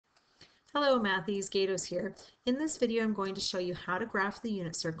Hello, Mathies, Gatos here. In this video, I'm going to show you how to graph the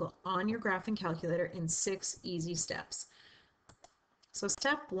unit circle on your graphing calculator in 6 easy steps. So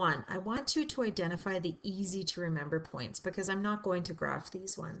step 1, I want you to identify the easy to remember points because I'm not going to graph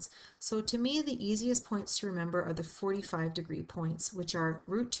these ones. So to me, the easiest points to remember are the 45-degree points, which are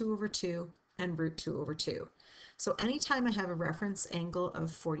root 2 over 2 and root 2 over 2. So anytime I have a reference angle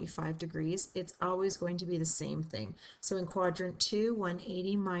of 45 degrees, it's always going to be the same thing. So in quadrant 2,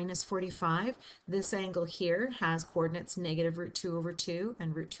 180 minus 45, this angle here has coordinates negative root 2 over 2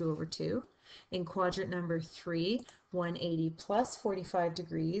 and root 2 over 2. In quadrant number 3, 180 plus 45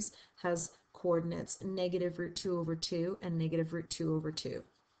 degrees has coordinates negative root 2 over 2 and negative root 2 over 2.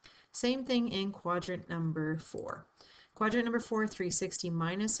 Same thing in quadrant number 4. Quadrant number 4, 360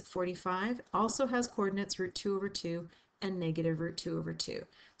 minus 45, also has coordinates root 2 over 2 and negative root 2 over 2.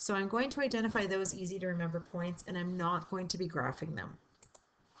 So I'm going to identify those easy to remember points, and I'm not going to be graphing them.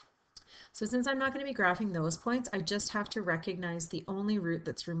 So since I'm not going to be graphing those points, I just have to recognize the only root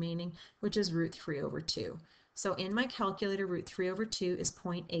that's remaining, which is root 3 over 2. So in my calculator, root 3 over 2 is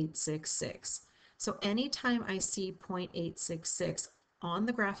 0.866. So anytime I see 0.866 on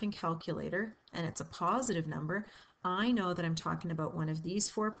the graphing calculator, and it's a positive number, I know that I'm talking about one of these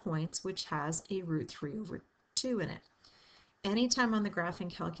 4 points, which has a root 3 over 2 in it. Anytime on the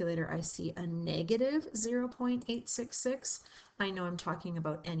graphing calculator I see a negative 0.866, I know I'm talking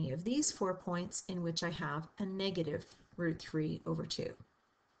about any of these 4 points in which I have a negative root 3 over 2.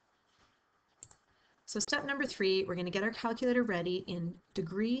 So step number 3, we're going to get our calculator ready in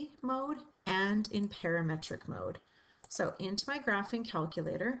degree mode and in parametric mode. So into my graphing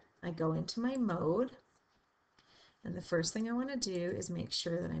calculator, I go into my mode, and the first thing I want to do is make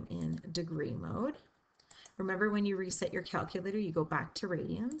sure that I'm in degree mode. Remember, when you reset your calculator, you go back to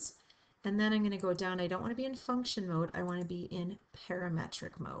radians. And then I'm going to go down. I don't want to be in function mode. I want to be in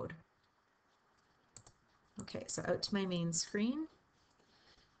parametric mode. Okay, so out to my main screen.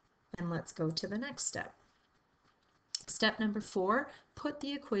 And let's go to the next step. Step number 4, put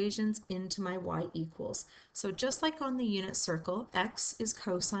the equations into my y equals. So just like on the unit circle, x is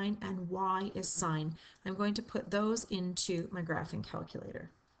cosine and y is sine. I'm going to put those into my graphing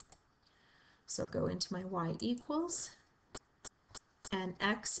calculator. So go into my y equals, and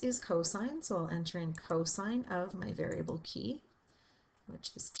x is cosine, so I'll enter in cosine of my variable key,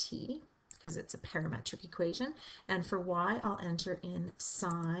 which is t, because it's a parametric equation. And for y, I'll enter in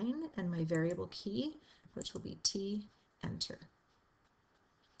sine and my variable key, which will be t, enter.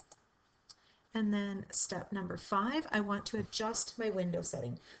 And then step number 5, I want to adjust my window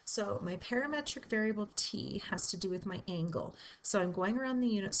setting. So my parametric variable t has to do with my angle. So I'm going around the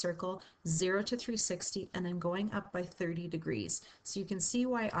unit circle 0 to 360, and I'm going up by 30 degrees. So you can see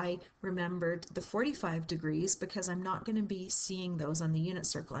why I remembered the 45 degrees, because I'm not going to be seeing those on the unit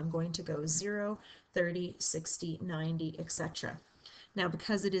circle. I'm going to go 0, 30, 60, 90, etc. Now,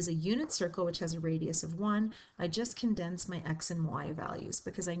 because it is a unit circle which has a radius of 1, I just condense my x and y values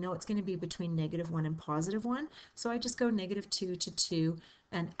because I know it's going to be between -1 and +1. So I just go -2 to 2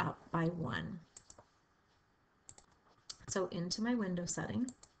 and up by 1. So into my window setting.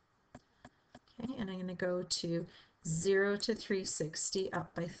 Okay, and I'm going to go to 0 to 360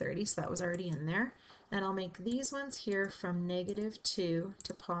 up by 30. So that was already in there. And I'll make these ones here from -2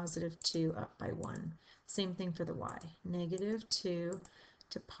 to +2 up by 1. Same thing for the y, -2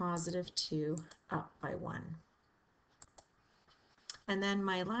 to +2 up by 1. And then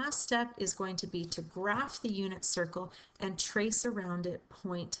my last step is going to be to graph the unit circle and trace around it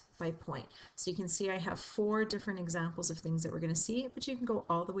point by point. So you can see I have 4 different examples of things that we're going to see, but you can go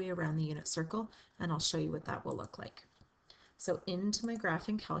all the way around the unit circle, and I'll show you what that will look like. So into my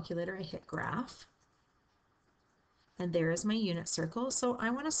graphing calculator, I hit graph. And there is my unit circle. So I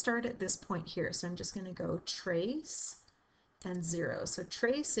want to start at this point here. So I'm just going to go trace and 0. So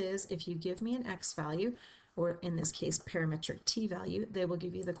trace is if you give me an x value, or in this case parametric t value, they will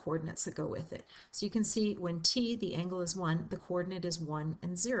give you the coordinates that go with it. So you can see when t, the angle is 1, the coordinate is 1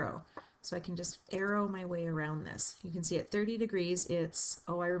 and 0. So I can just arrow my way around this. You can see at 30 degrees it's,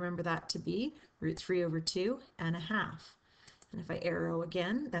 I remember that to be root 3 over 2 and a half. And if I arrow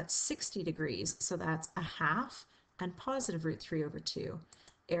again, that's 60 degrees. So that's a half and positive root 3 over 2.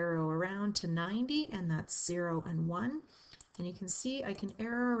 Arrow around to 90, and that's 0 and 1. And you can see I can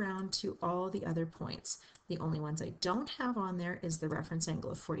arrow around to all the other points. The only ones I don't have on there is the reference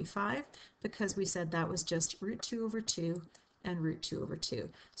angle of 45, because we said that was just root 2 over 2 and root 2 over 2.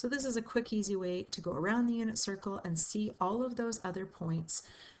 So this is a quick, easy way to go around the unit circle and see all of those other points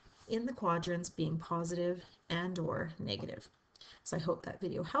in the quadrants being positive and or negative. So I hope that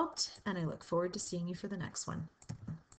video helped, and I look forward to seeing you for the next one.